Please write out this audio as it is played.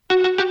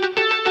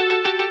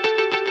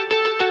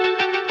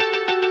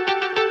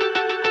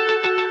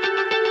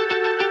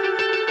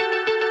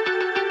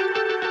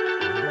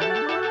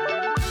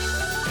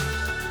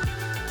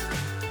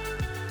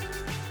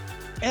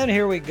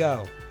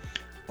go.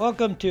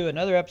 Welcome to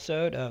another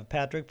episode of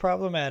Patrick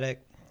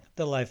Problematic,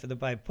 The Life of the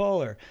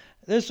Bipolar.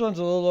 This one's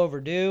a little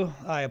overdue.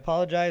 I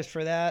apologize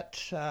for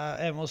that,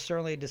 and we'll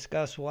certainly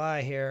discuss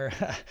why here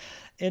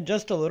in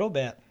just a little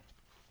bit.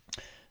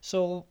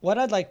 So what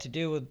I'd like to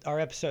do with our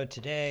episode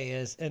today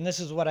is, and this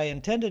is what I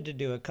intended to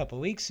do a couple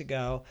weeks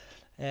ago,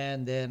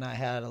 and then I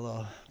got a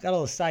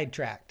little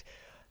sidetracked.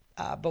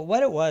 But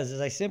what it was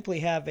is I simply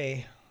have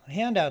a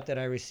handout that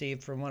I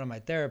received from one of my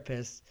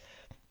therapists.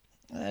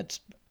 It's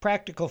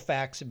practical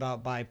facts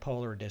about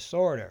bipolar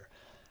disorder.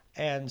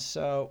 And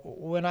so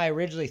when I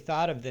originally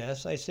thought of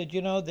this, I said,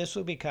 this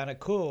would be kind of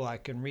cool. I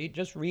can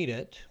just read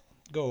it,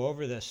 go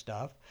over this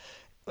stuff.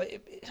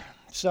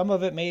 Some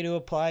of it may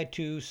apply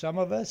to some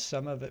of us,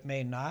 some of it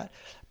may not.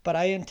 But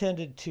I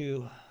intended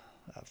to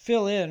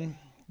fill in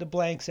the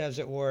blanks, as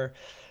it were,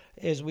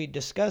 as we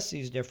discuss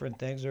these different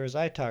things, or as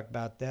I talk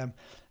about them,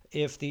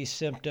 if these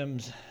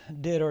symptoms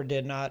did or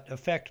did not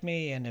affect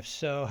me, and if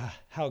so,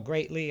 how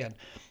greatly, and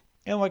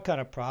what kind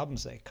of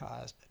problems they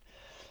caused.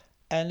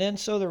 And then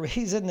so the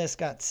reason this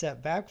got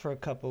set back for a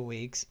couple of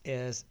weeks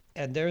is,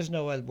 and there's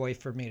no other way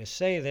for me to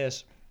say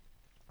this,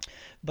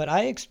 but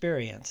I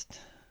experienced,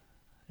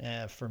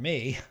 for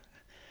me,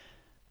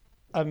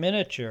 a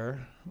miniature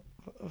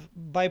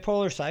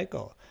bipolar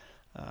cycle.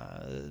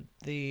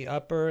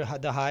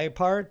 The high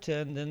part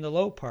and then the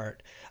low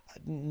part.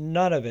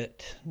 None of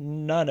it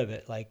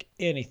like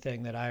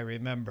anything that I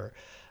remember.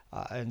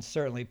 And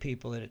certainly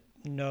people that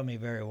know me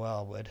very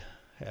well would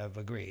have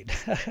agreed.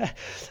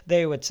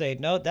 They would say,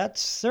 no,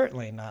 that's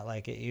certainly not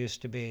like it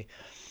used to be.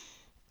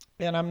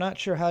 And I'm not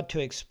sure how to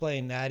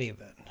explain that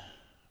even.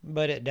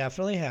 But it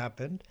definitely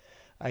happened.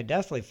 I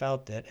definitely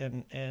felt it.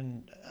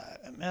 And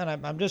man,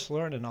 I'm just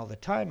learning all the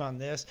time on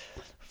this.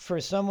 For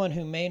someone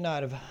who may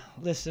not have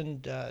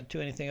listened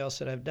to anything else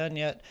that I've done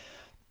yet,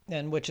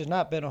 and which has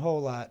not been a whole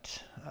lot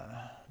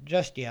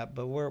just yet,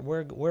 but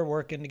we're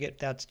working to get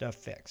that stuff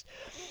fixed.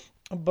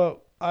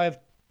 But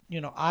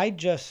I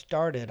just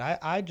started.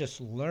 I just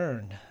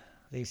learned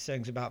these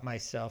things about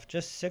myself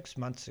just 6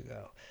 months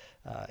ago.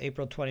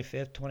 April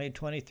 25th,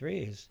 2023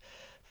 is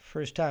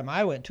first time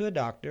I went to a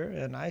doctor,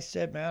 and I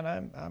said,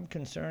 man, I'm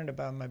concerned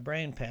about my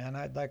brain pan.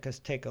 I'd like us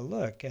to take a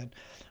look. And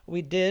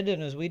we did,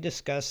 and as we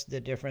discussed the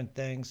different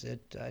things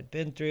that I'd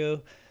been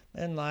through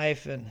in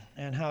life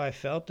and how I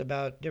felt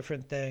about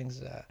different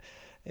things,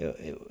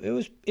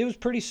 it was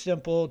pretty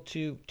simple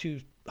to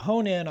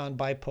hone in on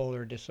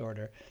bipolar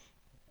disorder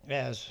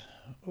as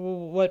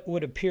what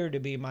would appear to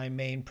be my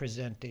main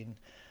presenting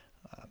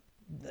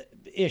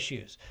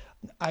issues.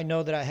 I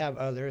know that I have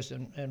others,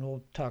 and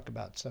we'll talk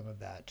about some of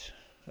that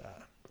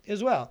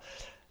as well.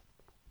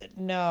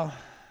 Now,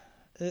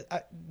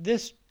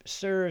 this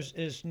serves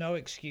as no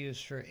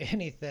excuse for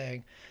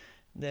anything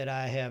that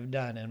I have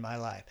done in my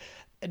life,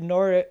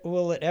 nor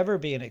will it ever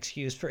be an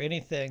excuse for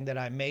anything that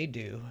I may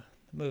do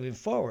moving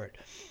forward.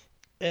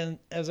 And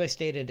as I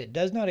stated, it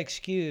does not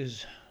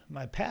excuse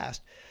my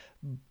past,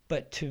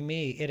 but to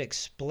me, it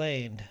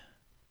explained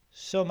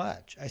so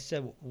much. I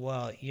said,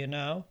 well,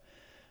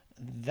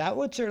 that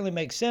would certainly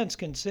make sense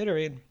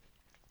considering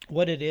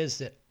what it is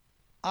that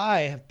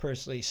I have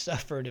personally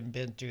suffered and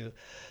been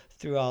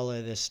through all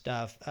of this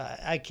stuff.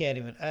 I can't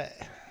even,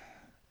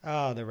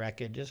 the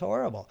wreckage is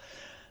horrible.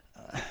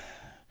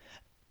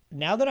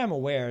 Now that I'm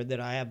aware that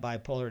I have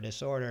bipolar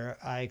disorder,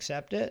 I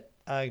accept it,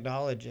 I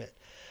acknowledge it.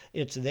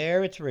 It's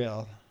there, it's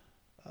real,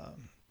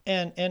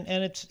 and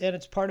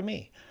it's part of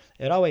me.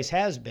 It always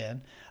has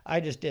been. I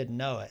just didn't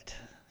know it.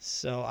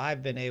 So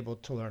I've been able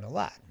to learn a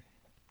lot.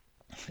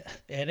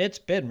 And it's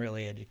been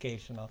really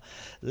educational.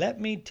 Let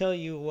me tell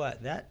you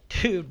what, that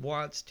dude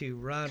wants to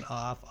run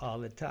off all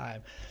the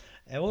time.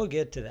 And we'll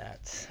get to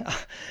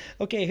that.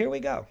 Okay, here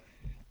we go.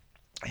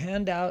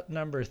 Handout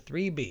number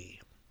 3B.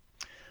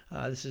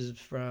 This is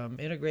from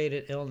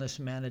Integrated Illness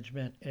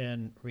Management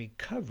and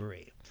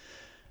Recovery.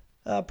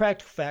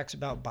 Practical facts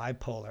about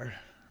bipolar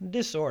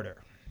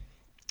disorder.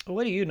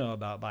 What do you know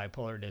about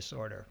bipolar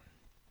disorder?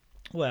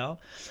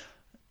 Well,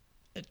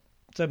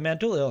 it's a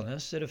mental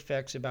illness that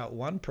affects about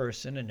one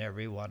person in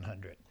every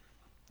 100.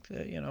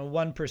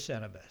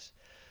 1% of us.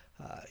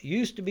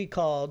 Used to be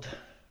called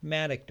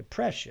manic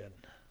depression.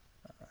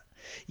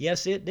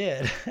 Yes, it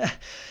did.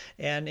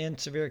 And in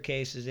severe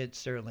cases, it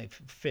certainly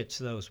fits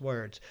those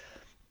words.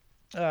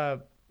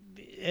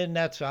 And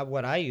that's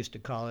what I used to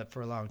call it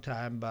for a long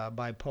time.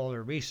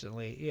 Bipolar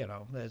recently,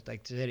 like I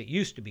said, it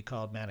used to be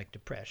called manic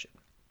depression.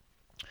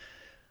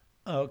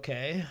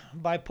 Okay,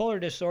 bipolar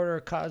disorder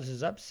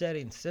causes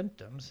upsetting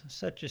symptoms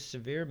such as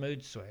severe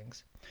mood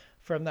swings,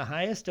 from the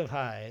highest of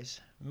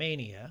highs,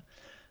 mania,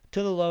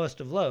 to the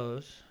lowest of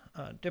lows,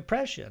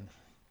 depression.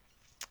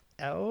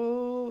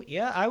 Oh,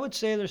 yeah, I would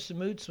say there's some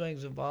mood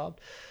swings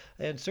involved,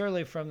 and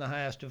certainly from the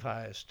highest of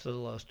highs to the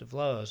lowest of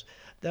lows.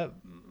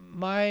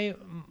 My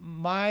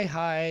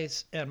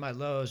highs and my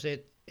lows,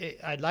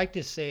 I'd like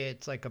to say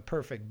it's like a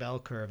perfect bell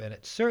curve, and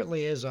it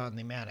certainly is on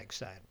the manic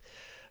side.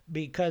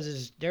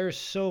 Because there's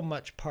so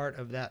much part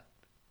of that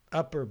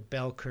upper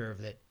bell curve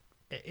that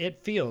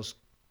it feels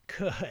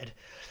good.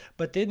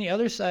 But then the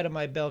other side of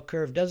my bell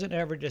curve doesn't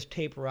ever just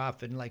taper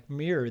off and like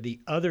mirror the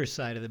other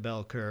side of the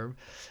bell curve.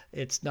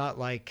 It's not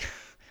like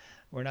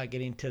we're not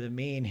getting to the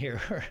mean here,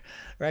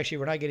 or actually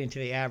we're not getting to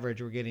the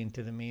average, we're getting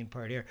to the mean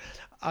part here.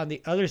 On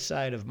the other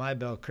side of my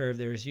bell curve,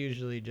 there's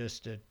usually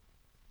just a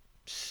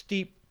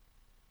steep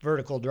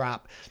vertical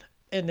drop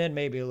and then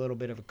maybe a little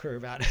bit of a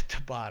curve out at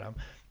the bottom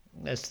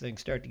as things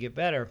start to get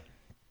better.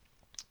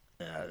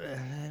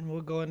 And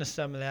we'll go into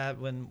some of that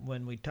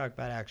when we talk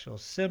about actual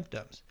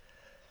symptoms.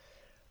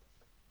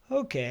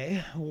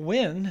 Okay,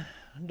 when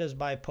does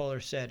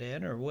bipolar set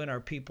in, or when are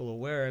people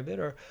aware of it,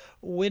 or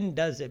when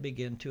does it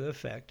begin to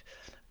affect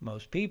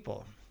most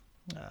people?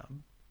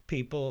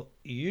 People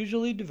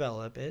usually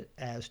develop it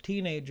as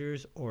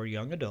teenagers or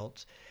young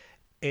adults,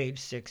 age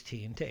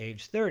 16 to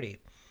age 30.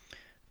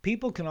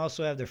 People can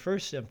also have their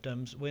first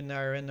symptoms when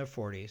they're in their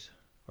 40s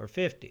or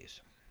 50s.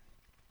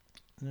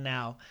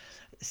 Now,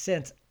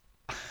 since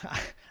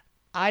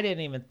I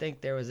didn't even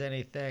think there was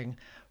anything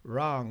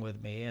wrong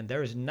with me, and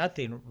there's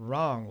nothing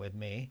wrong with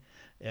me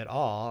at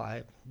all,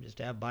 I just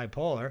have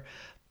bipolar,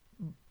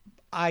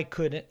 I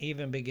couldn't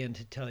even begin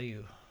to tell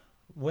you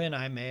when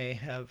I may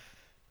have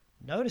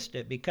noticed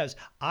it, because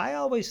I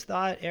always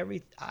thought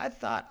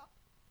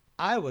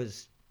I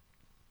was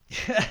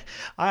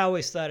I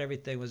always thought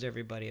everything was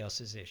everybody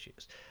else's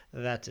issues.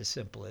 That's as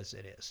simple as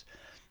it is.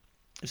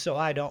 So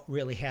I don't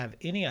really have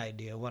any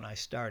idea when I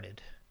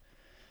started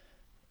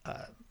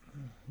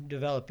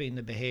developing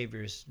the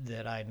behaviors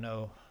that I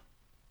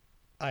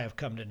have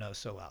come to know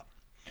so well.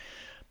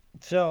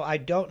 So I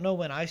don't know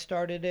when I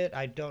started it.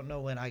 I don't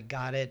know when I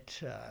got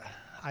it.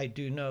 I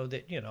do know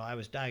that, I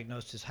was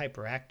diagnosed as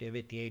hyperactive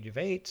at the age of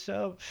 8.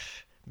 So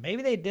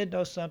maybe they did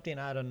know something.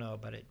 I don't know,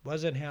 but it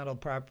wasn't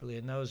handled properly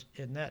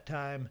in that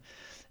time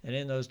and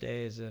in those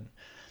days. And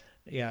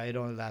yeah, it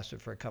only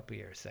lasted for a couple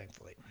years,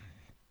 thankfully.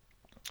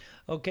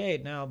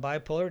 Okay, now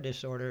bipolar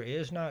disorder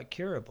is not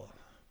curable,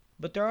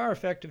 but there are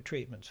effective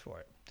treatments for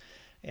it,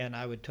 and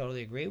I would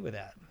totally agree with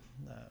that.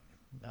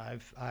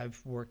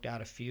 I've worked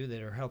out a few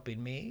that are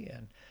helping me,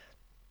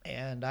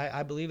 and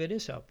I believe it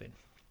is helping.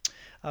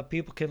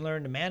 People can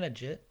learn to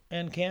manage it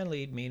and can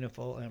lead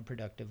meaningful and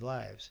productive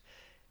lives.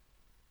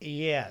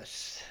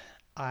 Yes,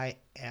 I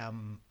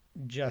am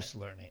just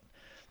learning,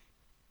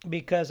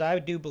 because I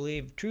do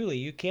believe truly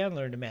you can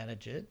learn to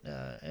manage it.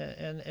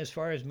 And as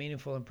far as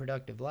meaningful and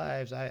productive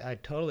lives, I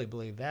totally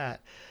believe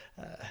that.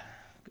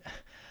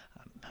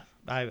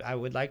 I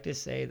would like to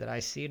say that I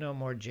see no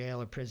more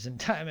jail or prison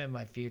time in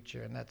my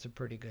future, and that's a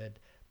pretty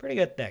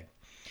good thing.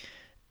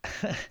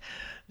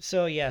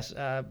 So yes,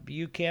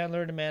 you can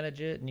learn to manage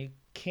it, and you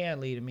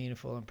can lead a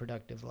meaningful and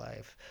productive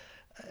life.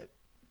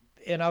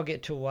 And I'll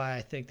get to why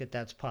I think that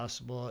that's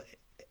possible,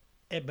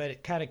 but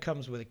it kind of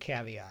comes with a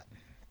caveat.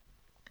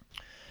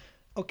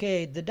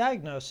 Okay, the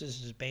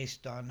diagnosis is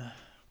based on a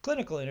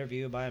clinical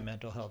interview by a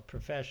mental health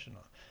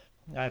professional.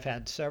 I've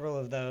had several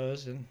of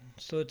those, and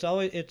so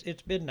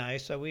it's been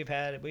nice. So we've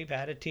had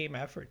a team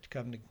effort to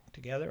come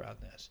together on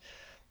this.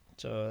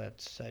 So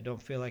I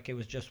don't feel like it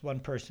was just one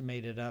person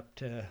made it up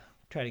to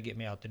try to get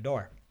me out the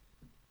door.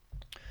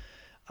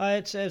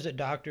 It says that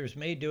doctors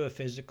may do a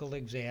physical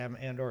exam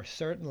and or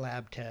certain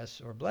lab tests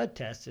or blood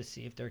tests to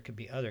see if there could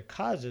be other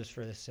causes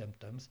for the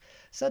symptoms,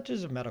 such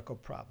as a medical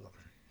problem.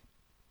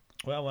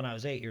 Well, when I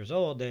was 8 years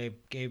old, they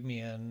gave me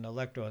an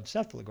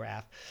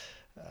electroencephalograph,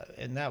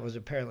 and that was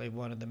apparently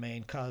one of the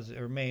main causes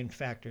or main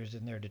factors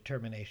in their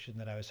determination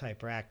that I was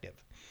hyperactive.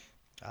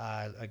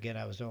 Again,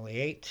 I was only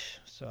 8,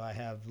 so I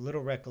have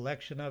little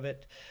recollection of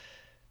it,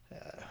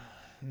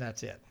 and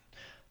that's it.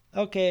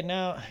 Okay,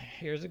 now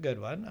here's a good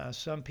one.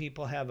 Some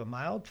people have a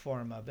mild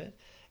form of it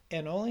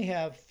and only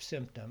have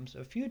symptoms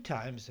a few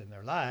times in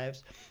their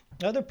lives.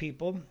 Other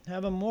people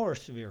have a more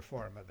severe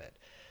form of it.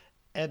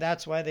 And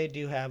that's why they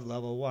do have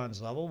level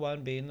 1s, level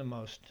 1 being the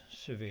most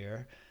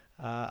severe.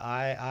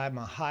 I'm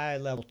a high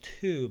level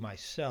 2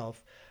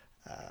 myself.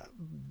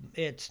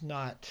 It's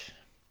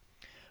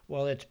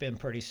been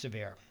pretty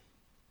severe.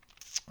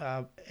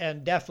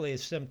 And definitely the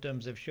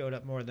symptoms have showed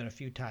up more than a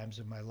few times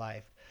in my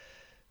life.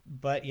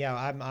 But yeah,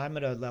 I'm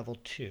at a level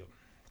 2.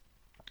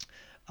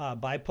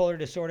 Bipolar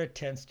disorder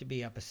tends to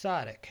be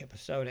episodic,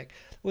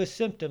 with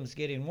symptoms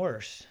getting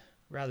worse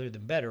rather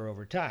than better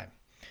over time.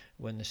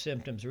 When the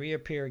symptoms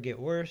reappear or get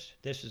worse,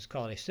 this is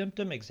called a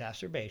symptom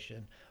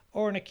exacerbation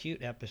or an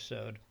acute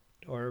episode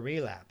or a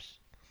relapse.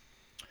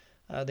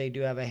 They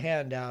do have a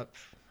handout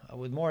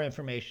with more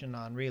information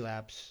on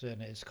relapse,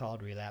 and it's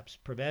called relapse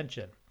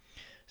prevention.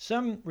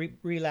 Some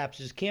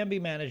relapses can be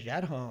managed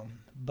at home,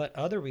 but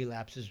other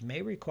relapses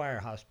may require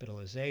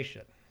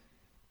hospitalization.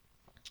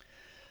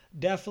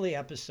 Definitely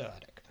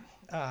episodic.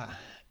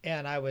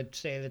 And I would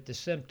say that the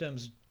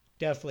symptoms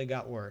definitely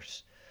got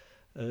worse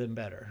than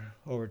better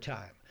over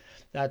time.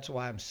 That's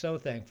why I'm so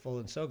thankful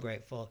and so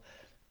grateful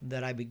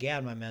that I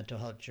began my mental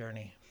health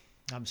journey.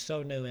 I'm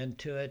so new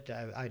into it.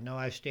 I know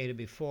I've stated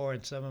before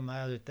in some of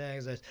my other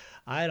things,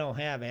 I don't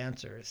have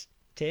answers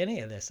to any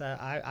of this.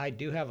 I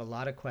do have a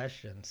lot of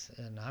questions,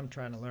 and I'm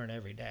trying to learn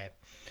every day.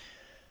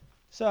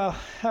 So,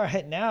 all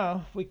right,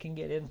 now we can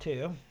get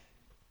into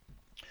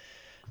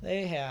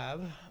they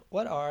have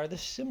what are the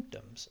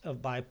symptoms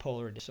of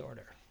bipolar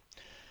disorder.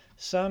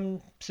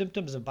 Some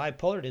symptoms of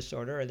bipolar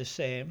disorder are the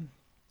same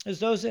as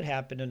those that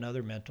happen in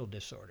other mental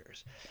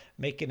disorders.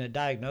 Making a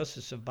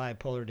diagnosis of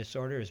bipolar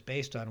disorder is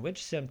based on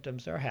which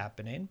symptoms are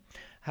happening,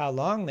 how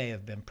long they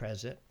have been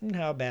present, and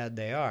how bad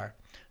they are.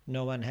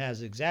 No one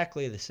has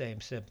exactly the same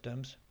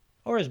symptoms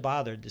or is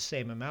bothered the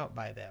same amount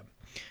by them.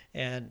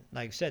 And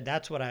like I said,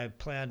 that's what I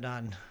planned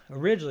on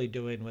originally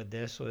doing with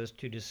this, was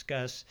to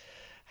discuss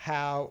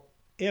how,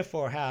 if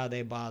or how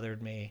they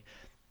bothered me.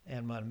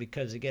 And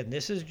because again,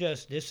 this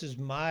is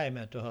my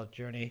mental health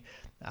journey.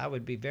 I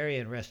would be very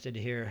interested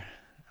to hear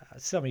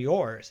some of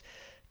yours,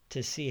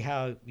 to see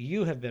how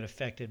you have been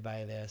affected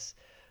by this,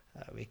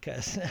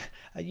 because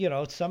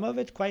some of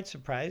it's quite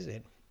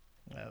surprising.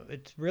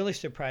 It's really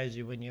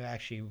surprising when you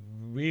actually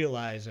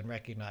realize and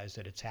recognize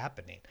that it's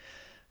happening,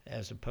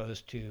 as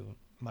opposed to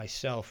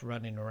myself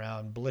running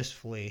around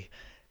blissfully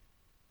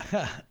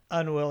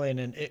unwilling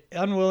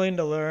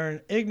to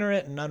learn,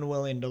 ignorant and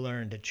unwilling to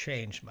learn to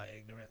change my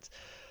ignorance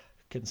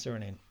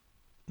concerning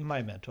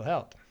my mental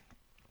health.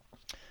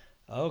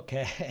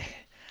 Okay.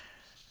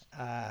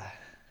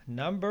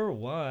 Number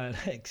one,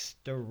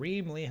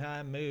 extremely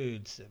high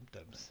mood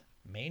symptoms,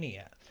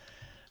 mania.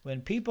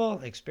 When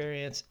people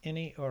experience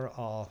any or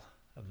all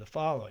of the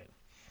following: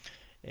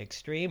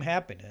 extreme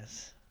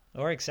happiness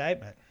or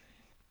excitement,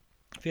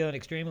 feeling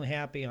extremely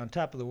happy, on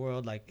top of the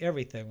world, like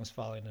everything was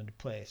falling into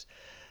place.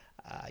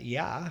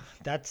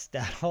 That's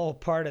that whole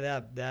part of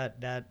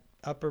that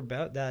upward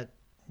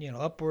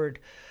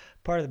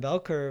part of the bell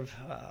curve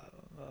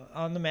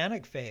on the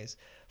manic phase.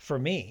 For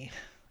me,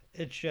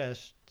 it's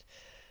just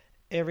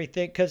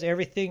everything, because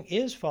everything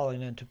is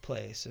falling into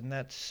place, and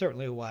that's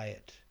certainly why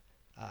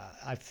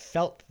I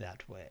felt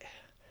that way.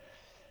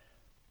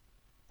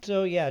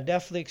 So yeah,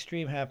 definitely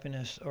extreme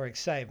happiness or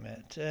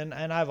excitement, and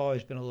I've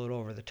always been a little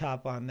over the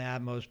top on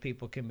that. Most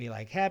people can be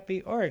like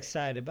happy or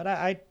excited, but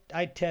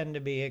I tend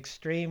to be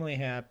extremely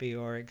happy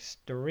or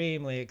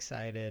extremely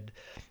excited.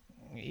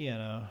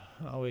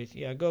 Always,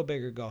 go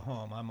big or go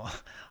home. I'm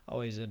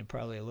always into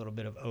probably a little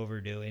bit of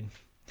overdoing.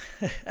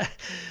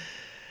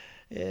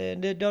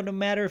 And it don't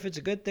matter if it's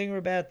a good thing or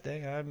a bad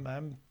thing.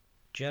 I'm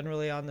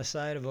generally on the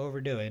side of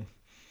overdoing.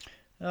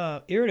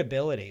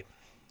 Irritability,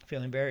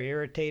 feeling very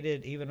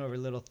irritated even over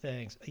little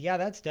things. Yeah,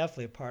 that's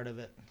definitely a part of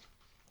it.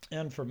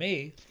 And for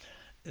me,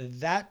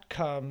 that's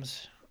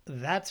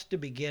the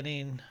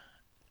beginning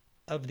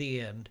of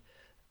the end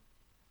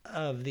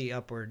of the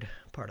upward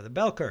part of the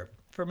bell curve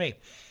for me.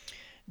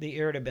 The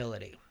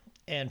irritability.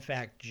 In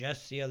fact,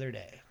 just the other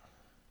day.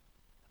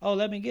 Oh,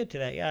 let me get to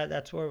that. Yeah,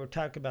 that's where we're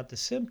talking about the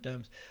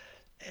symptoms.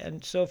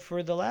 And so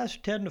for the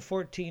last 10 to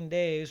 14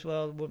 days,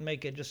 well, we'll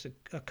make it just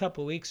a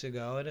couple weeks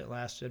ago, and it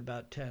lasted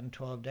about 10,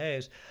 12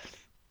 days,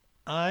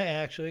 I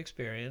actually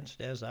experienced,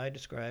 as I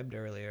described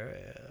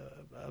earlier,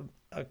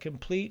 a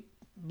complete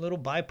little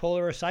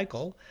bipolar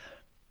cycle,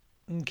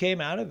 and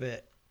came out of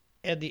it.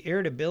 And the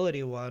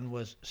irritability one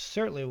was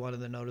certainly one of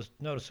the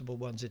noticeable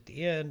ones at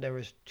the end. There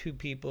was two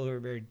people who were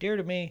very dear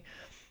to me,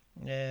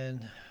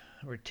 and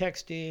were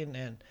texting,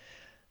 and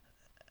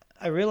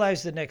I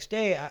realized the next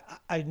day,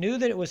 I knew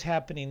that it was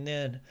happening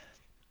then,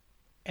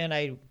 and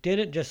I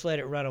didn't just let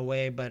it run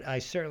away, but I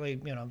certainly,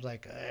 I was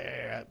like,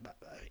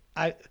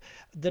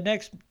 the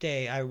next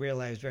day I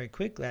realized very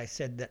quickly, I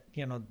said that,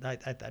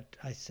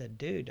 I said,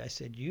 dude, I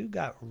said, you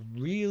got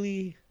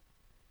really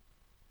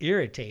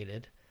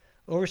irritated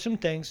over some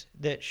things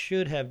that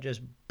should have just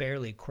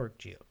barely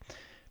quirked you.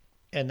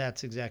 And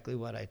that's exactly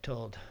what I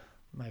told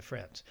my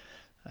friends.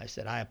 I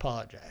said, I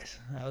apologize.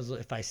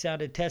 If I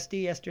sounded testy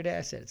yesterday,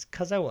 I said, it's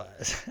because I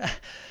was.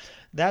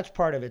 That's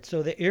part of it.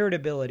 So the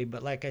irritability,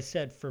 but like I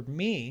said, for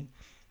me,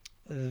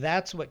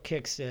 that's what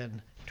kicks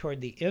in toward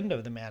the end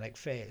of the manic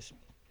phase.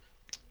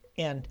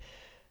 And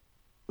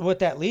what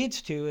that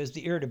leads to is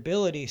the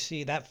irritability.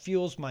 See, that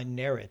fuels my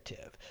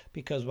narrative,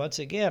 because once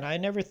again, I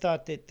never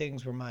thought that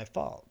things were my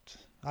fault.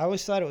 I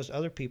always thought it was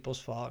other people's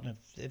fault, and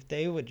if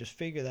they would just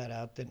figure that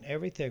out, then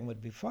everything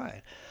would be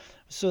fine.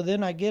 So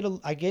then I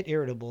get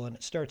irritable, and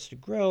it starts to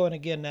grow, and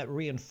again, that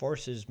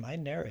reinforces my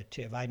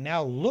narrative. I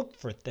now look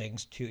for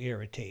things to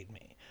irritate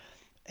me.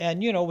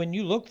 And when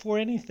you look for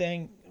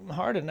anything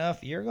hard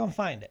enough, you're going to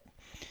find it.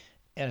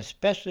 And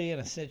especially in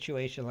a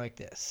situation like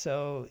this.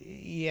 So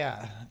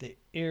yeah, the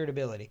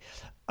irritability.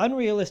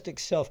 Unrealistic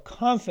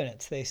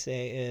self-confidence, they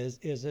say,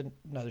 is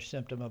another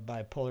symptom of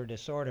bipolar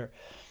disorder.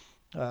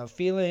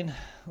 Feeling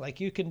like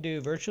you can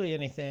do virtually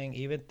anything,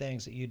 even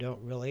things that you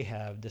don't really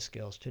have the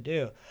skills to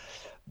do.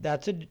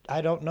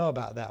 I don't know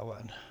about that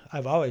one.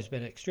 I've always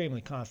been an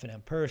extremely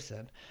confident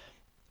person,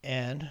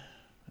 and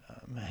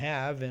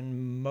have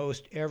in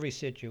most every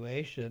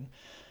situation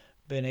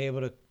been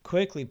able to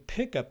quickly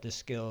pick up the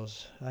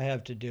skills I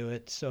have to do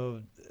it.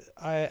 So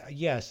I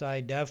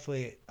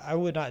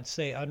would not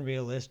say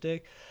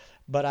unrealistic,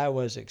 but I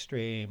was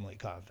extremely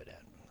confident.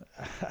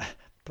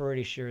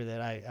 Pretty sure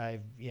that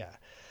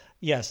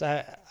Yes,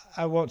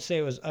 I won't say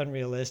it was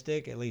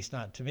unrealistic, at least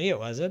not to me it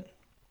wasn't.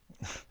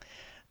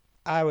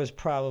 I was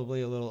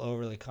probably a little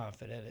overly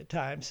confident at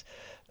times.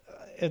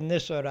 and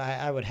this what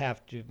I would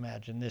have to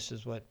imagine this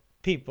is what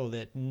people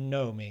that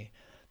know me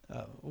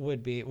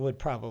would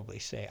probably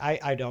say.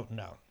 I don't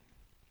know.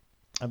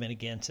 I mean,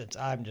 again, since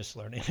I'm just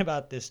learning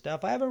about this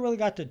stuff, I haven't really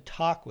got to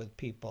talk with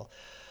people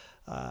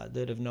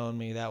that have known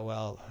me that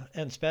well,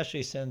 and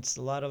especially since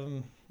a lot of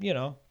them,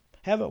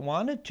 haven't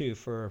wanted to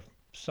for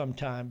some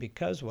time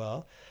because,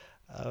 well,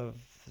 of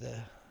the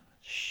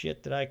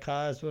shit that I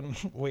caused when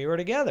we were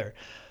together.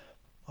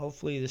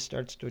 Hopefully this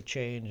starts to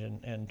change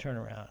and turn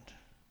around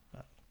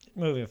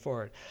moving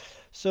forward.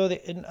 So,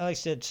 like I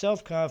said,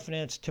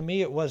 self-confidence, to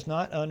me, it was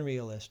not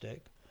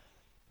unrealistic,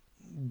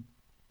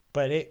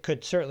 but it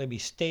could certainly be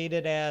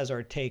stated as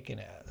or taken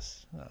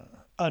as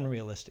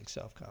unrealistic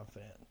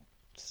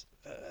self-confidence,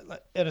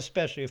 and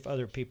especially if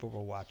other people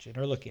were watching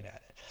or looking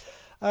at it.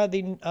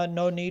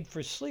 No need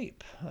for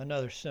sleep,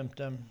 another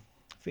symptom.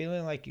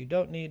 Feeling like you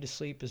don't need to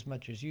sleep as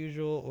much as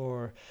usual,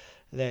 or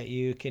that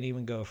you can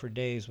even go for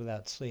days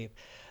without sleep.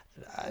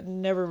 That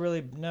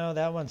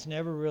one's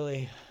never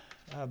really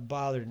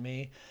bothered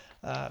me.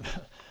 I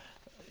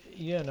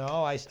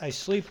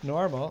sleep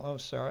normal. Oh,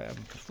 sorry, I'm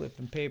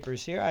flipping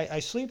papers here. I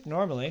sleep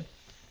normally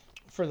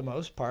for the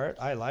most part.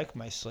 I like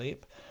my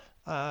sleep.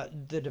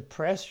 The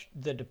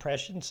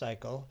depression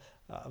cycle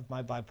of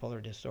my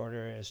bipolar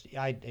disorder is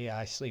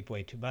I sleep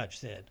way too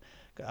much then.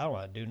 I don't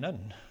want to do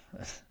nothing.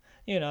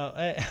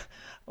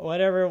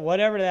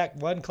 Whatever that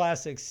one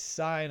classic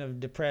sign of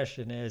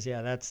depression is,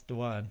 yeah, that's the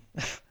one.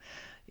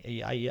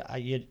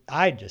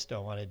 I just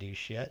don't want to do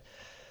shit.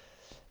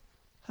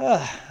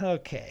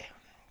 Okay.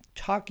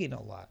 Talking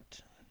a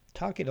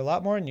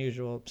lot more than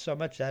usual, so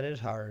much that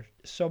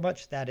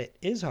it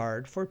is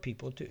hard for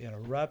people to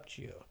interrupt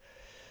you.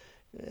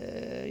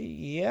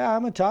 Yeah,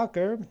 I'm a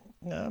talker.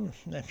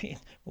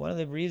 One of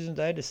the reasons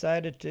I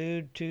decided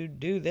to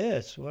do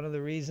this, one of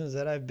the reasons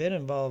that I've been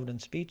involved in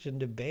speech and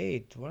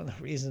debate, one of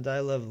the reasons I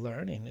love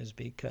learning is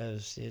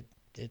because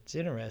it's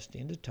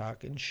interesting to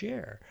talk and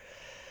share.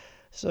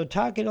 So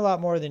talking a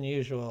lot more than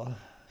usual,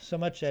 so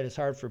much that it's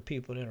hard for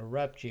people to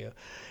interrupt you.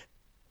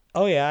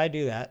 Oh yeah, I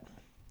do that.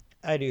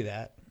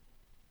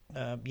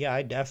 Yeah,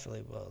 I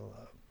definitely will.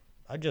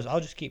 I'll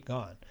just keep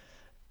going.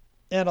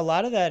 And a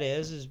lot of that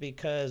is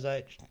because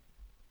I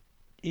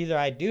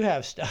do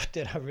have stuff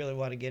that I really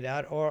want to get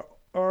out,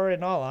 or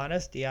in all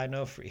honesty, I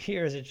know for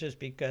years it's just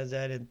because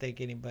I didn't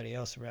think anybody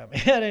else around me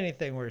had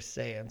anything worth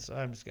saying, so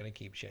I'm just going to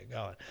keep shit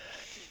going.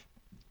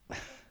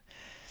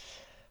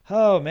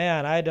 Oh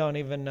man, I don't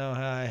even know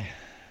how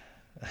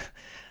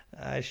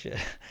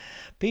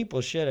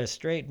people should have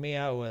straightened me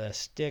out with a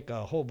stick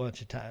a whole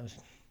bunch of times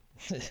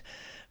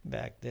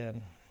back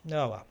then.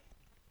 No, well.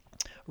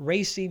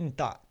 Racing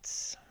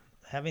thoughts.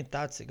 Having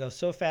thoughts that go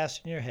so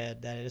fast in your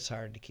head that it is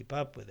hard to keep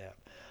up with them.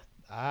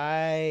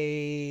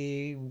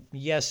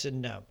 Yes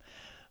and no.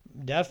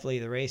 Definitely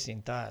the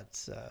racing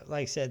thoughts.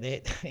 Like I said,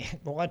 they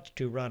want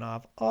to run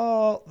off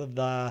all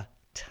the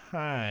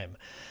time.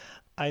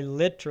 I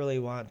literally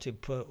want to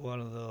put one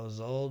of those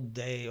old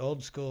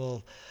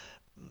school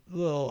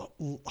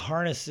little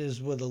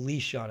harnesses with a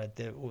leash on it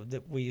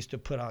that we used to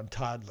put on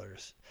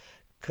toddlers,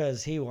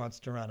 because he wants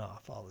to run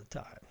off all the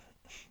time.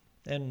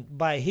 And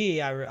by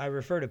I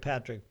refer to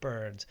Patrick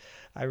Burns.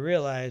 I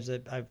realize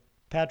that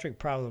Patrick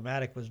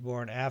Problematic was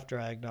born after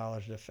I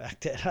acknowledged the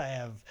fact that I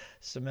have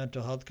some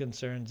mental health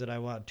concerns that I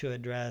want to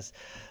address.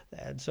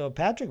 And so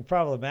Patrick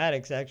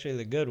Problematic's actually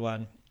the good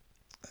one.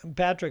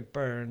 Patrick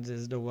Burns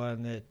is the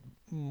one that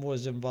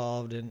was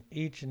involved in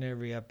each and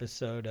every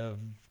episode of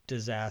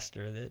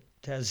disaster that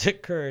has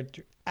occurred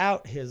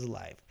throughout his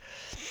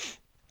life.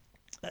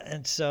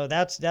 And so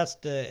that's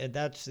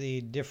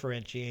the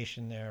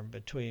differentiation there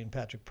between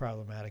Patrick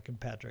Problematic and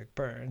Patrick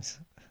Burns.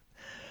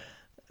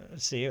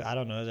 See, I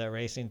don't know, is that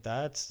racing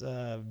thoughts?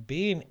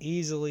 Being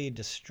easily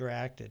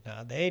distracted.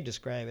 Now, they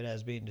describe it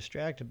as being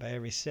distracted by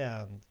every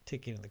sound.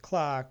 Ticking of the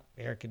clock,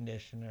 air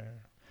conditioner,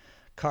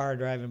 car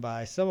driving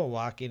by, someone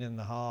walking in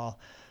the hall,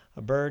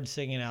 a bird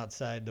singing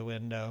outside the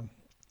window.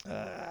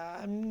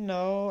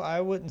 No,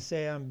 I wouldn't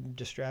say I'm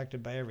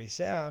distracted by every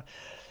sound.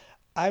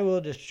 I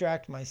will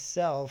distract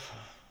myself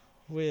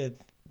with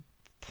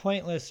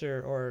pointless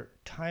or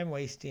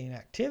time-wasting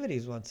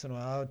activities once in a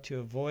while to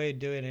avoid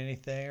doing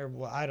anything. Or,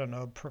 well, I don't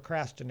know,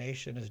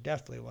 procrastination is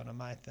definitely one of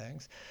my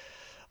things.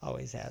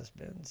 Always has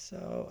been.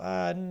 So,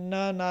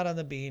 no, not on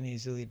the being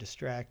easily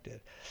distracted.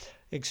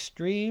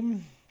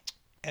 Extreme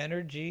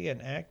energy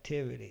and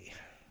activity.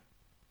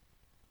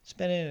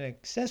 Spending an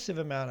excessive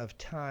amount of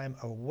time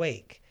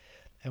awake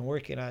and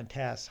working on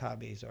tasks,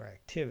 hobbies, or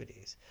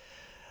activities.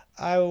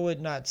 I would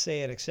not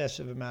say an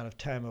excessive amount of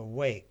time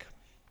awake.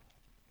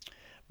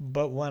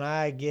 But when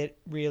I get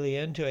really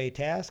into a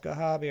task, a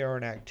hobby, or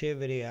an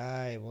activity,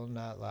 I will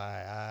not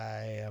lie,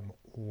 I am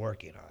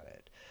working on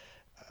it.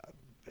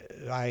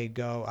 I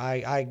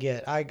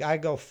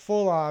go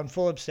full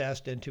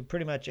obsessed into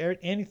pretty much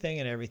anything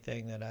and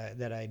everything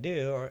that I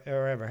do or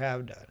ever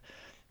have done.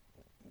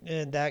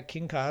 And that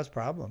can cause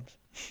problems.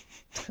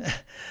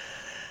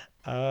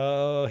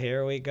 Oh,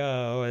 here we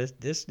go.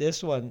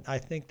 This one, I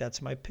think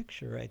that's my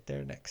picture right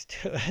there next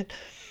to it.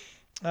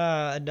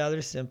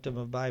 Another symptom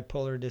of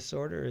bipolar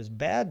disorder is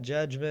bad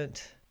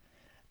judgment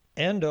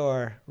and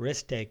or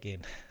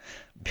risk-taking.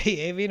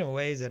 Behaving in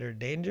ways that are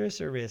dangerous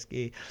or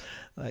risky,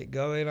 like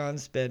going on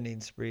spending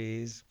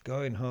sprees,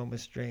 going home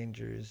with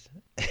strangers,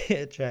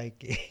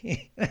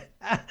 hitchhiking.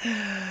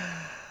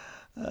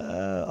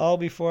 All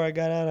before I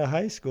got out of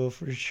high school,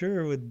 for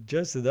sure, with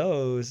just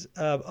those.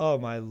 Oh,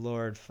 my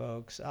Lord,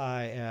 folks.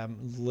 I am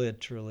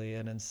literally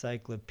an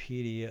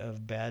encyclopedia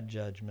of bad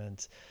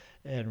judgments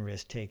and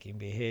risk-taking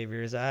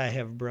behaviors. I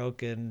have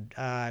broken.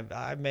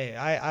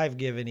 I've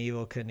given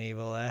Evel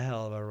Knievel a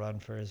hell of a run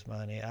for his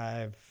money.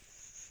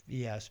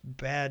 Yes,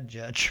 bad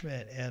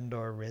judgment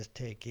and/or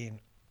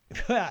risk-taking.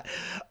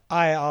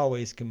 I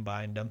always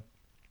combined them.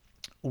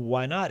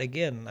 Why not?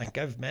 Again, like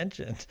I've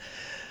mentioned,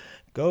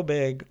 go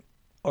big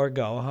or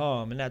go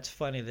home. And that's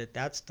funny that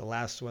that's the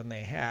last one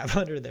they have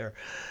under their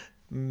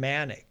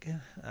manic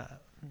uh,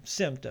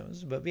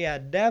 symptoms. But yeah,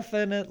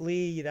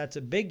 definitely that's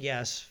a big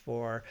yes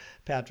for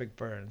Patrick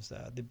Burns,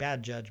 the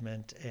bad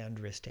judgment and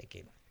risk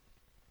taking.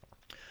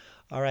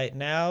 All right,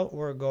 now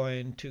we're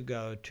going to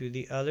go to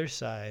the other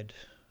side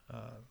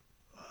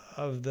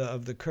of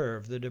the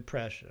curve, the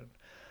depression.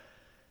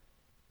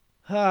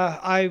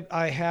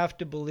 I have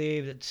to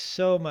believe that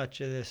so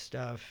much of this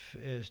stuff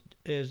is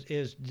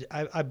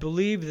I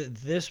believe that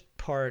this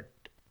part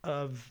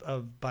of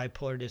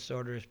bipolar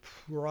disorder is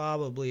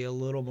probably a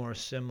little more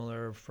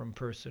similar from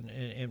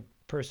in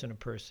person to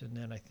person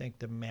than I think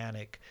the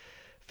manic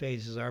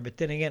phases are. But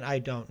then again, I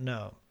don't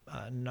know.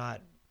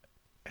 Not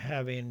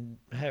having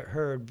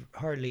heard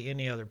hardly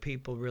any other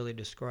people really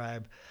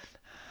describe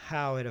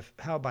how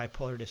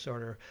bipolar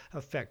disorder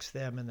affects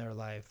them in their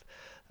life.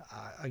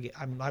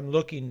 I'm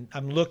looking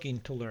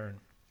to learn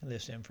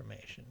this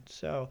information.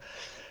 So,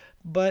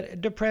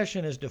 but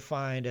depression is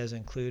defined as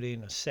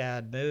including a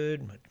sad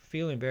mood,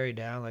 feeling very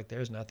down, like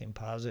there's nothing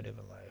positive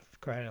in life,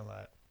 crying a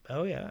lot.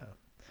 Oh yeah,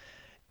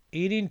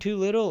 eating too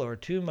little or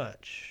too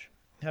much,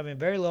 having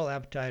very little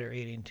appetite or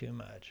eating too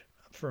much.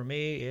 For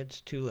me,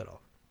 it's too little.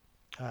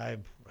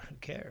 Who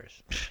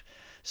cares?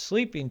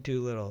 Sleeping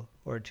too little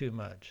or too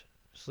much.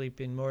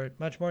 Sleeping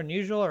much more than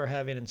usual, or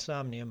having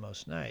insomnia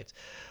most nights.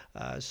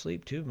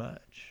 Sleep too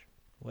much,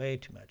 way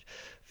too much.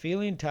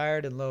 Feeling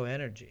tired and low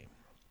energy.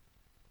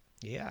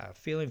 Yeah,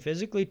 feeling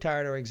physically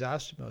tired or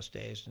exhausted most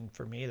days. And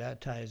for me,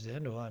 that ties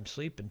into, well, I'm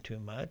sleeping too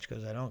much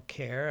because I don't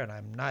care, and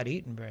I'm not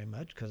eating very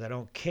much because I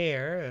don't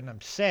care, and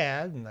I'm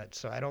sad, and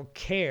so I don't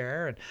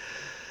care. And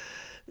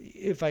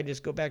if I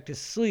just go back to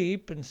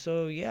sleep, and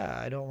so, yeah,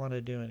 I don't want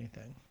to do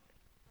anything.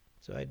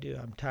 So I do.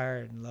 I'm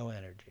tired and low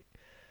energy.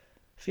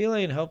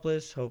 Feeling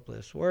hopeless,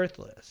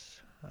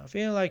 worthless.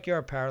 Feeling like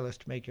you're powerless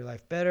to make your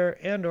life better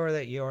and or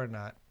that you're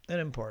not an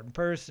important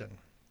person.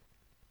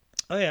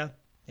 Oh yeah,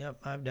 yep,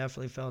 I've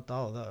definitely felt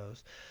all of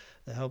those.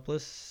 The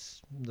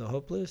helpless, the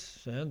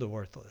hopeless, and the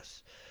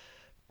worthless.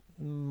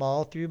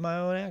 All through my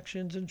own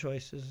actions and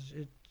choices.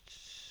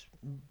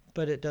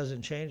 But it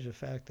doesn't change the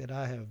fact that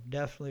I have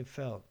definitely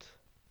felt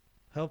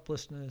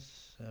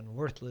helplessness and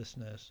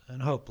worthlessness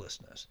and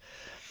hopelessness.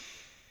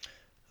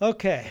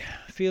 Okay,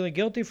 feeling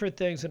guilty for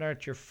things that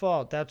aren't your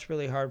fault. That's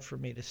really hard for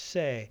me to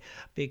say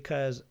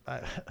because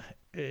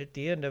at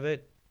the end of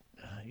it,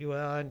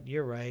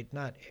 you're right.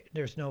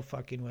 There's no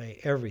fucking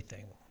way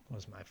everything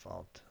was my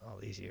fault all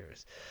these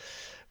years.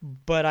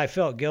 But I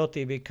felt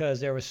guilty because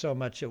there was so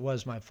much it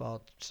was my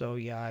fault. So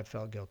yeah, I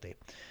felt guilty.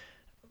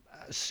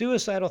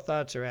 Suicidal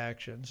thoughts or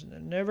actions.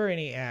 Never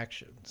any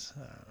actions.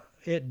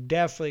 It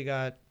definitely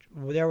got.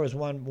 There was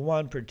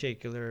one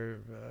particular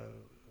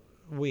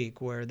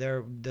week where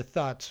the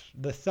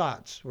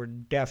thoughts were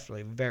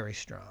definitely very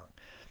strong,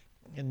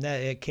 and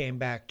that it came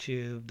back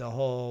to the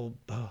whole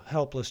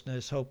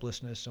helplessness,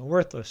 hopelessness, and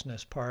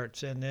worthlessness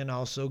parts, and then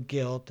also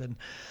guilt. And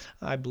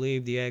I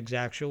believe the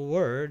actual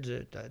words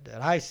that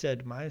I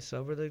said to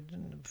myself were that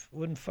it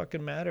wouldn't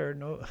fucking matter,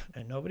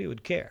 and nobody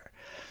would care.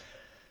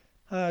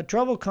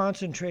 Trouble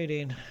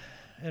concentrating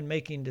and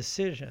making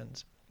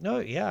decisions. No,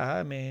 yeah,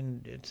 I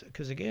mean, it's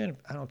because again,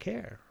 I don't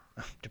care.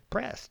 I'm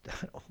depressed.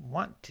 I don't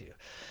want to.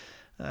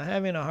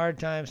 Having a hard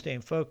time staying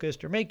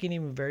focused or making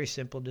even very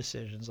simple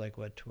decisions like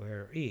what to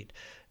wear or eat.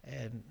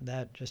 And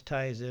that just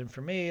ties in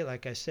for me.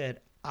 Like I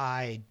said,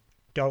 I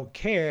don't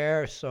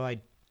care, so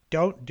I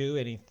don't do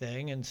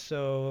anything. And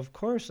so, of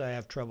course, I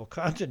have trouble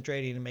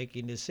concentrating and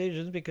making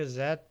decisions because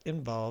that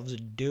involves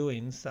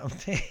doing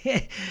something.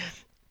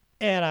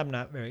 And I'm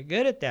not very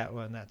good at that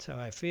one. That's how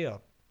I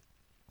feel.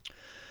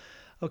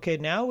 Okay,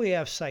 now we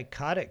have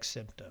psychotic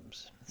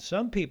symptoms.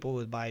 Some people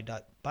with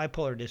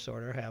bipolar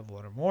disorder have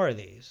one or more of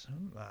these.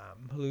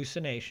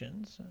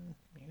 Hallucinations.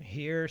 You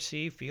hear,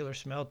 see, feel, or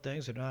smell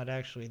things that are not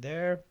actually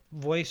there.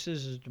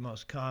 Voices is the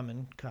most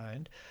common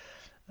kind.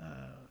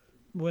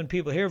 When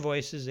people hear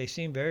voices, they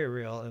seem very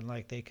real and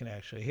like they can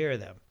actually hear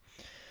them.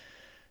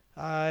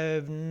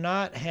 I've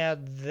not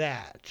had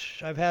that.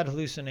 I've had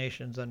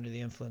hallucinations under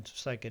the influence of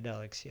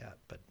psychedelics yet,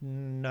 but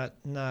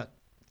not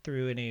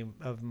through any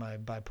of my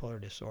bipolar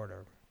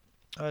disorder.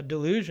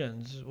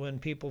 Delusions, when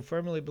people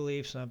firmly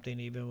believe something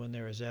even when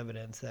there is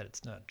evidence that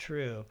it's not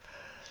true.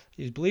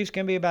 These beliefs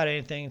can be about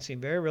anything and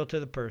seem very real to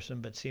the person,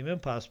 but seem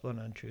impossible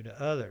and untrue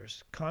to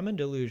others. Common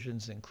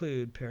delusions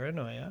include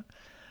paranoia,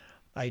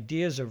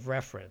 ideas of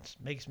reference,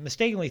 makes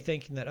mistakenly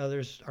thinking that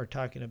others are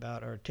talking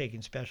about or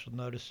taking special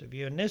notice of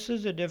you. And this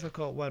is a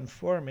difficult one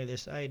for me,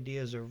 this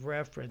ideas of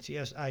reference.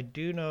 Yes, I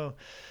do know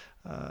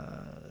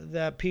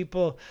that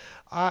people,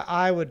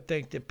 I would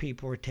think that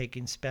people were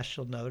taking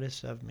special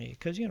notice of me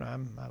because,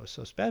 I was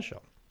so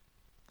special.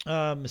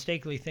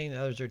 Mistakenly thinking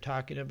that others are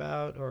talking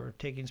about or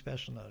taking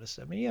special notice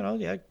of me,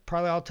 yeah,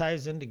 probably all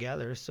ties in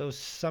together. So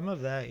some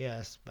of that,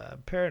 yes.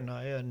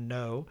 Paranoia,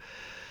 no.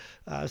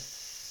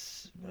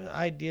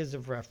 Ideas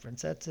of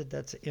reference, that's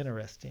an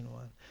interesting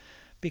one,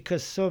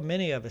 because so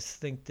many of us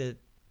think that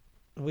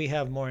we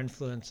have more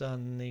influence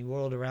on the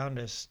world around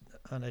us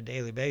on a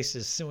daily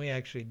basis than we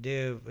actually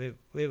do.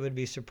 It would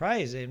be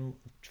surprising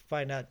to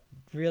find out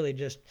really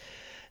just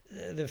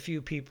the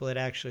few people that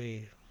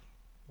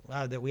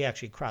we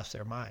actually cross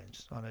their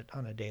minds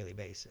on a daily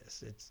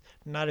basis. It's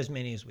not as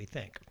many as we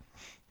think,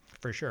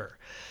 for sure.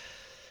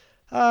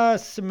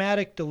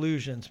 Somatic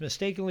delusions,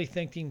 mistakenly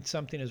thinking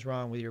something is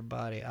wrong with your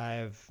body.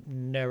 I've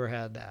never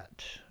had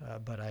that,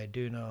 but I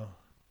do know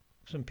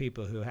some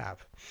people who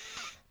have.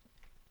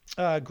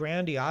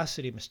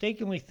 Grandiosity,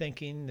 mistakenly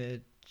thinking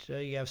that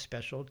you have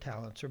special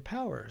talents or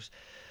powers.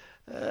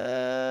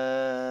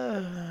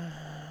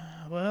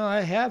 Well, I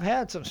have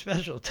had some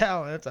special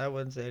talents. I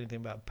wouldn't say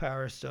anything about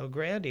power. So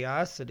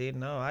grandiosity,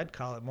 no, I'd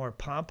call it more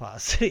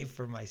pomposity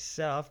for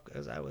myself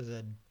because I was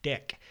a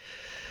dick,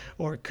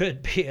 or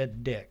could be a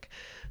dick.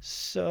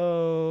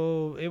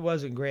 So it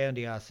wasn't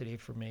grandiosity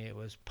for me. It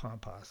was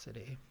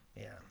pomposity.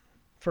 Yeah,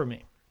 for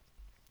me.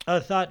 A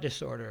thought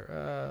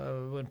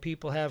disorder, when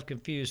people have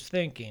confused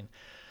thinking.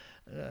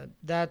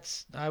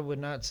 I would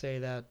not say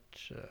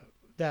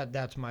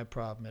that's my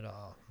problem at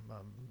all.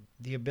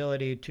 The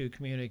ability to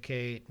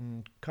communicate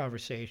in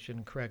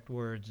conversation, correct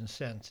words and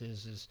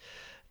sentences is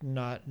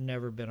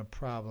never been a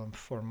problem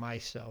for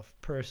myself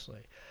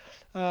personally.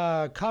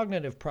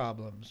 Cognitive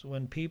problems,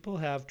 when people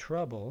have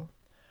trouble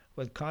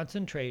with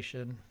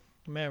concentration,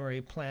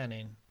 memory,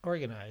 planning,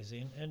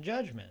 organizing, and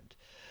judgment.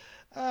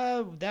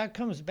 That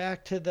comes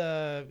back to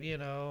the,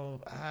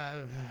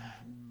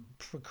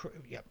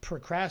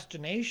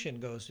 procrastination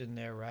goes in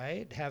there,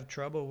 right? Have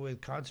trouble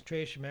with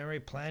concentration, memory,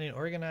 planning,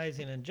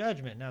 organizing, and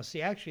judgment. Now,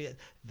 see, actually,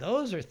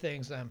 those are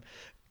things I'm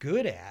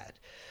good at.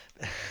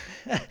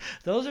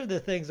 Those are the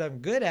things I'm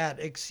good at.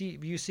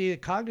 You see, the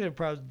cognitive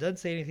problems doesn't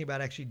say anything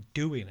about actually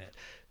doing it.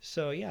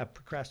 So, yeah,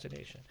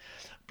 procrastination.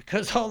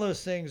 Because all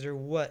those things are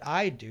what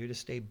I do to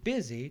stay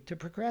busy to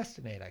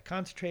procrastinate. I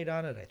concentrate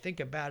on it, I think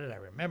about it, I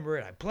remember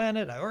it, I plan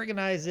it, I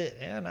organize it,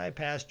 and I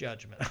pass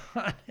judgment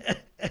on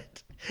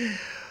it.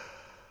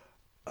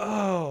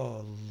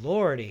 Oh,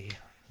 Lordy.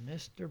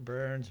 Mr.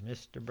 Burns.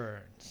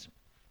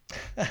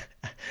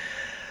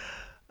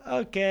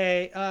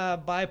 Okay,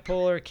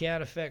 bipolar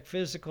can affect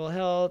physical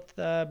health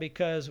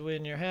because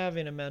when you're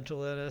having a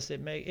mental illness,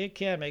 it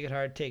can make it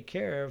hard to take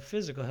care of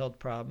physical health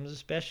problems,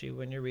 especially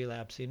when you're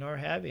relapsing or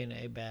having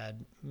a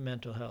bad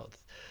mental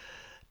health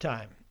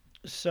time.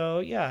 So,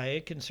 yeah,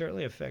 it can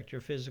certainly affect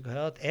your physical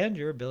health and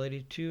your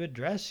ability to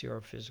address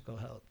your physical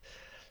health.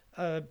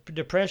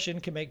 Depression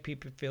can make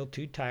people feel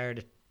too tired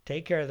to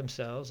take care of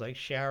themselves, like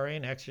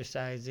showering,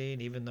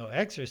 exercising, even though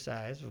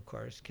exercise, of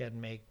course, can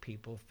make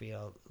people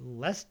feel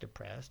less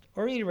depressed,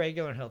 or eating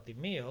regular and healthy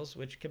meals,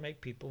 which can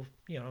make people,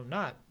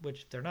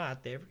 which they're not,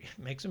 it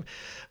makes them,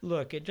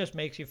 look, it just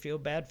makes you feel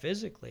bad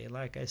physically. And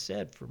like I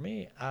said, for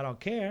me, I don't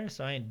care,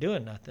 so I ain't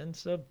doing nothing,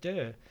 so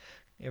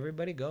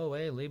everybody go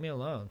away and leave me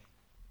alone.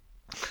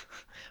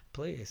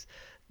 Please.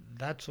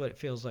 That's what it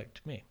feels like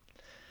to me.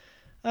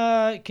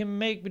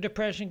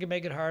 Depression can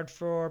make it hard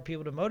for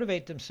people to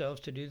motivate themselves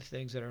to do the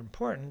things that are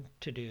important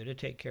to do to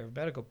take care of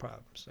medical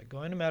problems, like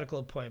going to medical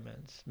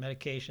appointments,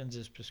 medications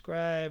as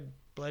prescribed,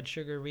 blood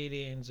sugar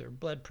readings, or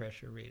blood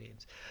pressure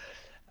readings.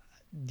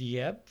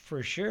 Yep,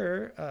 for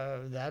sure.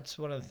 That's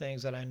one of the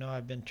things that I know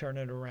I've been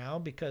turning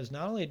around, because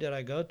not only did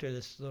I go through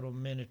this little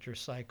miniature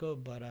cycle,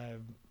 but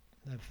I've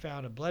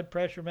found a blood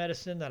pressure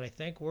medicine that I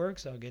think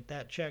works. I'll get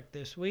that checked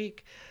this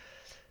week.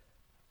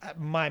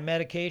 My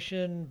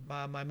medication,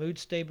 my mood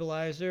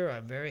stabilizer,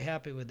 I'm very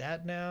happy with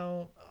that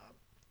now.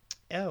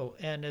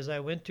 And as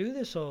I went through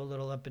this whole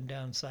little up and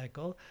down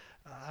cycle,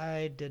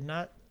 I did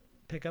not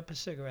pick up a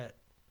cigarette.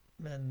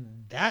 And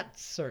that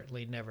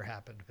certainly never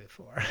happened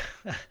before.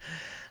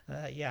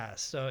 Yeah,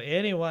 so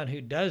anyone who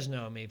does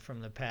know me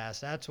from the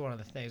past, that's one of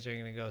the things they're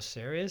going to go,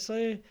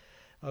 seriously?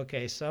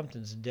 Okay,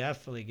 something's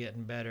definitely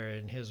getting better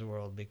in his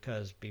world,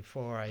 because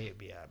before I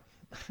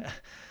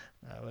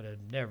would have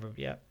never,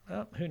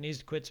 well, who needs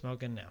to quit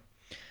smoking now?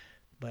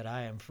 But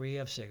I am free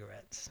of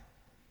cigarettes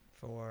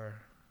for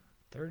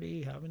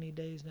 30, how many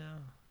days now?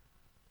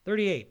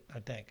 38, I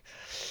think.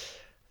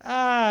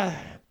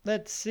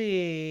 Let's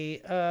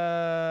see.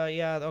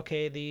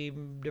 Okay, the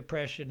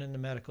depression and the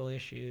medical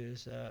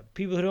issues.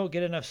 People who don't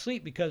get enough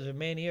sleep because of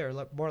mania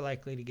are more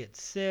likely to get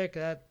sick.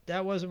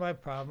 That wasn't my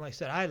problem. Like I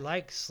said, I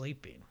like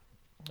sleeping.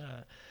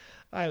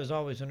 I was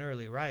always an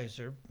early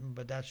riser,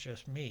 but that's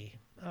just me.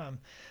 Um,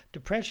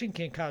 Depression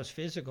can cause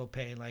physical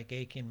pain like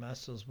aching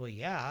muscles. Well,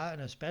 yeah,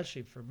 and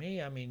especially for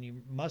me, I mean, your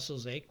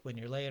muscles ache when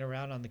you're laying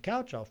around on the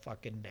couch all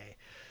fucking day.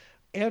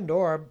 And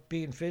or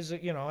being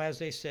as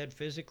they said,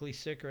 physically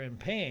sick or in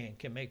pain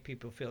can make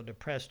people feel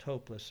depressed,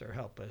 hopeless, or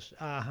helpless.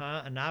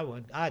 Uh-huh. And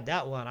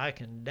that one I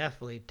can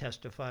definitely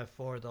testify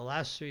for. The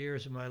last 3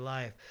 years of my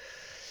life,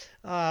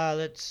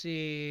 let's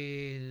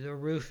see, the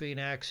roofing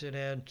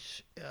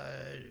accident,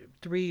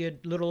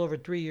 little over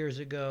 3 years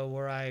ago,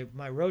 where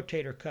my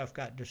rotator cuff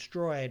got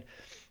destroyed.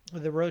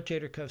 The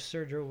rotator cuff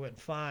surgery went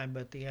fine,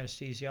 but the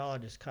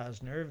anesthesiologist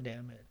caused nerve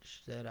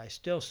damage that I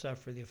still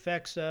suffer the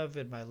effects of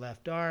in my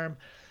left arm.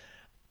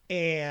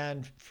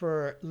 And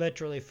for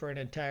literally for an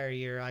entire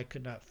year, I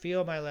could not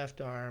feel my left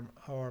arm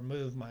or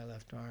move my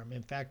left arm.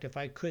 In fact, if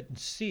I couldn't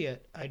see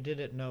it, I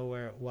didn't know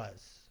where it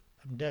was.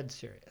 I'm dead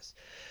serious.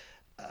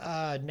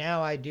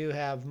 Now I do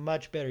have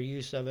much better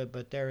use of it,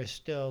 but there is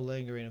still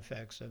lingering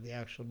effects of the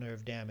actual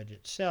nerve damage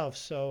itself.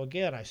 So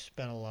again, I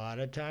spent a lot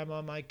of time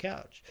on my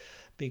couch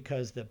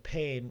because the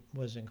pain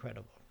was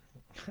incredible.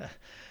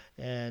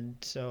 And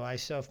so I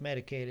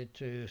self-medicated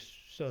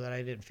so that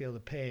I didn't feel the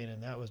pain,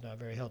 and that was not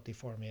very healthy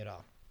for me at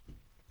all.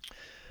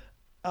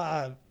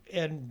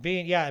 And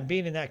being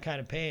in that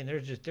kind of pain,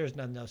 there's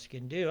nothing else you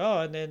can do. Oh,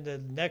 and then the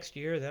next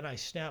year, then I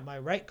snapped my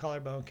right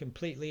collarbone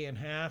completely in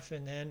half,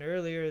 and then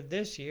earlier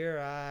this year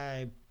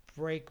I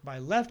break my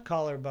left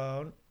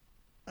collarbone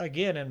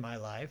again in my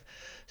life,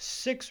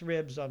 6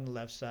 ribs on the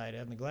left side,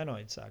 and the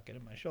glenoid socket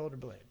in my shoulder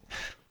blade.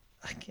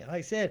 Like I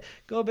said,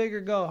 go big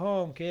or go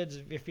home, kids.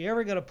 If you're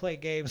ever gonna play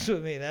games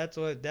with me, that's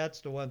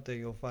the one thing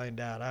you'll find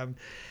out.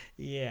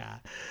 Yeah.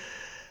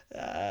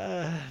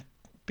 Uh,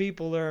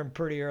 People learn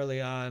pretty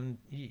early on.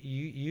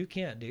 You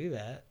can't do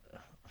that.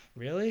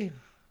 Really?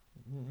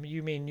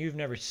 You mean you've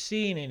never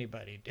seen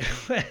anybody do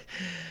it?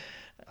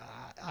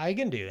 I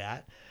can do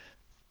that.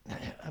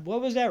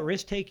 What was that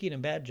risk-taking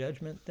and bad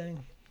judgment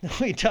thing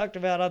we talked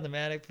about on the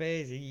manic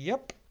phase?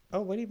 Yep.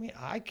 Oh, what do you mean?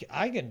 I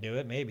can do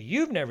it. Maybe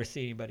you've never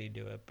seen anybody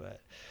do it,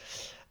 but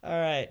all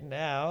right,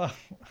 now,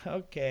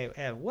 okay.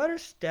 And what are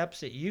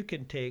steps that you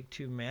can take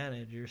to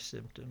manage your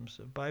symptoms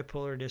of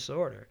bipolar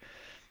disorder?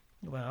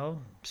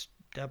 Well,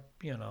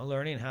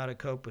 learning how to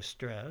cope with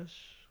stress.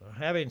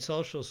 Having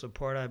social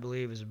support, I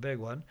believe, is a big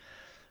one,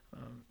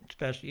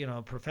 especially,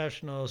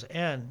 professionals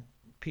and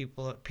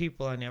people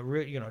on your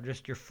route,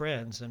 just your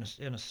friends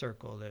in a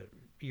circle that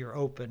you're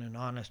open and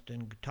honest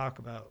and talk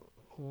about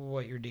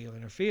what you're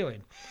dealing or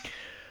feeling.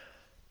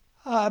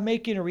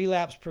 Making a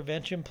relapse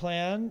prevention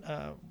plan,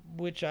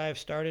 which I've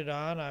started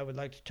on. I would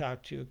like to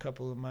talk to a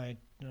couple of my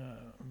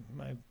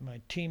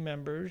team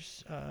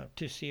members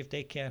to see if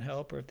they can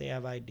help or if they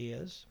have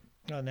ideas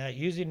on that.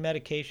 Using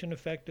medication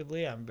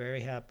effectively, I'm very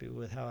happy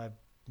with how I've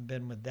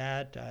been with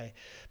that. I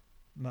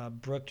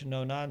brooked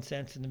no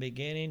nonsense in the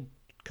beginning.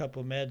 A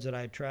couple of meds that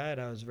I tried,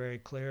 I was very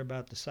clear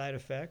about the side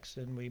effects,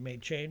 and we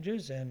made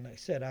changes. And like I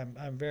said,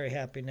 I'm very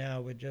happy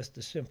now with just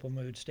the simple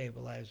mood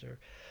stabilizer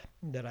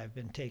that I've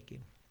been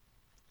taking.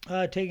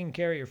 Taking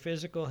care of your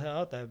physical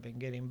health, I've been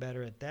getting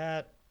better at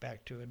that.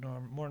 Back to a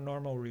more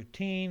normal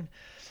routine.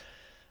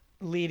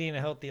 Leading a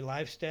healthy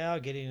lifestyle,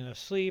 getting enough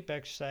sleep,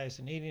 exercise,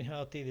 and eating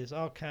healthy. This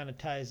all kind of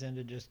ties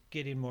into just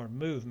getting more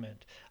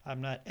movement.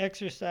 I'm not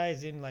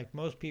exercising like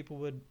most people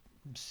would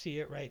see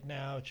it right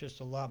now. It's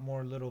just a lot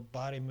more little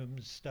body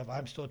movement stuff.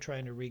 I'm still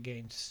trying to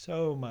regain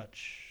so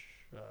much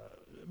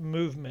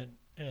movement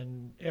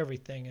and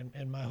everything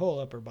in my whole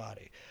upper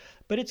body.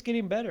 But it's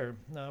getting better.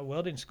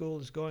 Welding school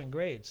is going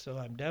great, so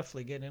I'm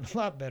definitely getting a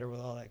lot better with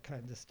all that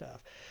kind of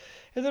stuff.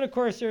 And then, of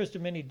course, there's the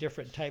many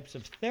different types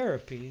of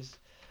therapies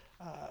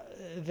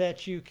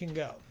that you can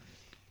go.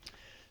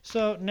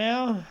 So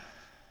now,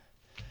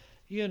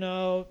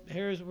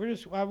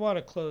 I want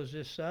to close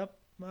this up.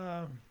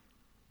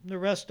 The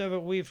rest of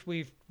it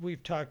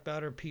we've talked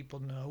about, or people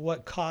know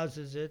what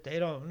causes it.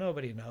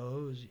 Nobody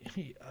knows.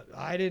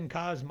 I didn't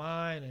cause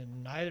mine,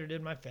 and neither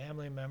did my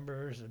family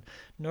members, and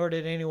nor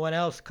did anyone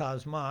else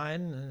cause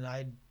mine, and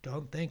I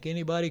don't think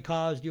anybody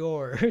caused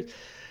yours,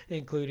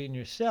 including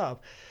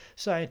yourself.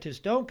 Scientists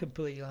don't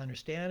completely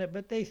understand it,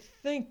 but they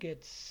think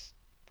it's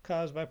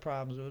caused by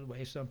problems with the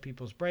way some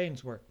people's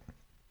brains work.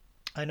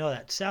 I know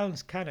that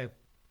sounds kind of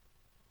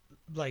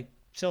like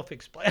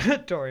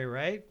self-explanatory,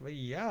 right? But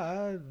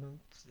yeah,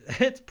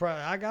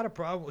 I got a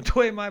problem with the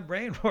way my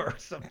brain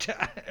works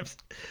sometimes.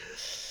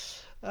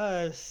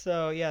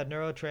 So yeah,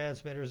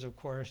 neurotransmitters, of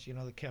course,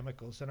 the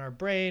chemicals in our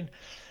brain.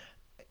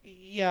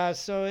 Yeah,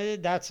 so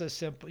that's a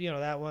simple,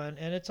 that one,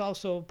 and it's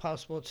also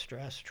possible it's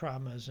stress,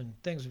 traumas, and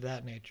things of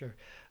that nature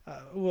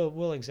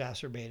will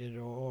exacerbate it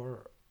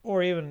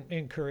or even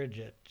encourage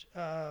it.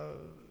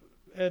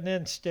 And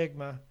then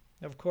stigma,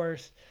 of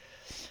course.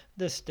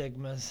 The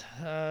stigmas,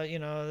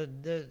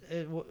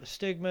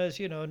 stigmas,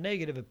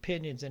 negative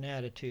opinions and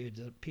attitudes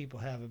that people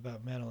have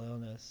about mental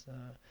illness.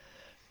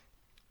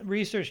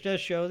 Research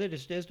does show that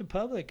as the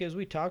public, as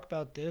we talk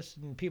about this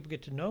and people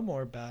get to know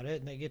more about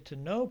it and they get to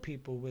know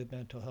people with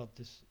mental health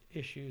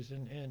issues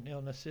and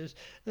illnesses,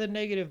 the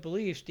negative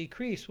beliefs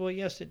decrease. Well,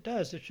 yes, it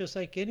does. It's just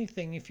like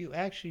anything. If you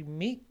actually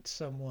meet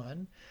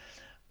someone,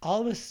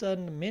 all of a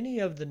sudden, many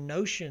of the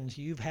notions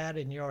you've had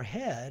in your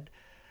head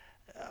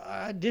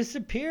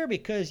disappear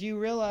because you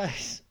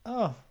realize,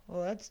 oh,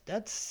 well,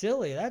 that's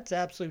silly. That's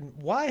absolutely.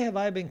 Why have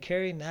I been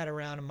carrying that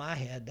around in my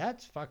head?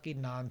 That's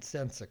fucking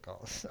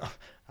nonsensical. So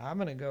I'm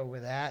gonna go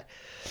with that.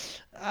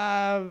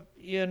 The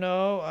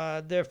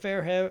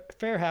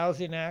Fair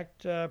Housing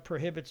Act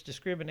prohibits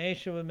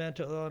discrimination with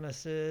mental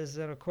illnesses,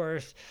 and of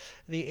course,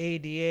 the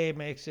ADA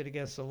makes it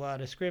against the law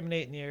to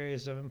discriminate in the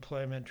areas of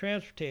employment,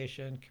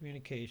 transportation,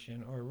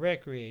 communication, or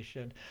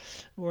recreation.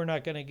 We're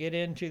not going to get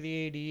into the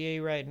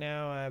ADA right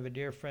now. I have a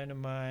dear friend of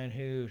mine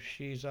who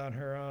she's on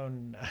her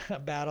own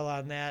battle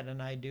on that,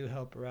 and I do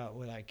help her out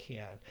when I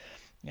can.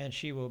 And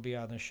she will be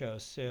on the show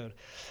soon.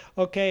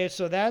 Okay,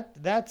 so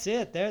that's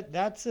it.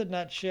 That's a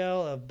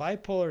nutshell of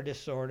bipolar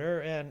disorder,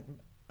 and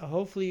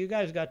hopefully you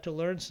guys got to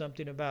learn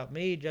something about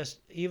me. Just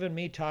even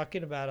me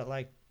talking about it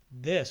like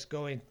this,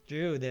 going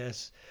through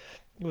this,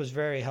 was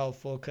very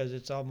helpful because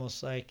it's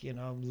almost like,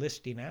 I'm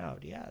listing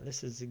out. Yeah,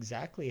 this is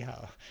exactly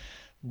how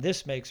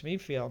this makes me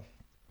feel.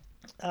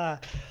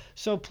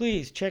 So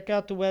please check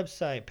out the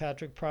website,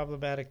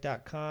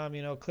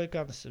 patrickproblematic.com. Click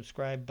on the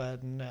subscribe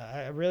button.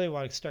 I really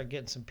want to start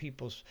getting some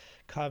people's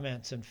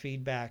comments and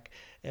feedback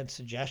and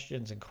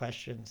suggestions and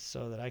questions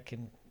so that I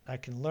can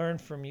learn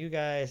from you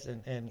guys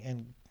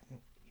and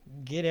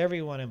get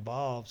everyone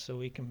involved so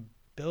we can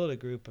build a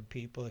group of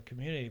people, a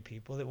community of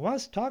people that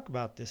wants to talk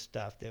about this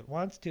stuff, that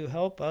wants to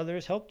help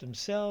others, help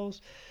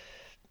themselves,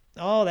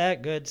 all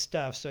that good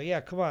stuff. So yeah,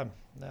 come on.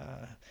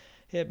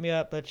 Hit me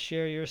up. Let's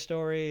share your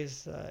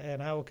stories,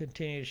 and I will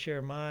continue to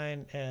share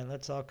mine, and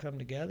let's all come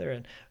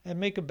together and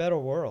make a better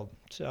world.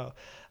 So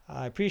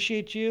I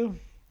appreciate you,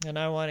 and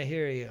I want to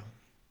hear you.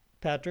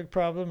 Patrick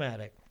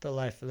Problematic, the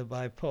life of the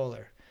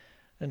bipolar.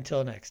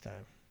 Until next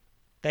time.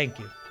 Thank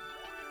you.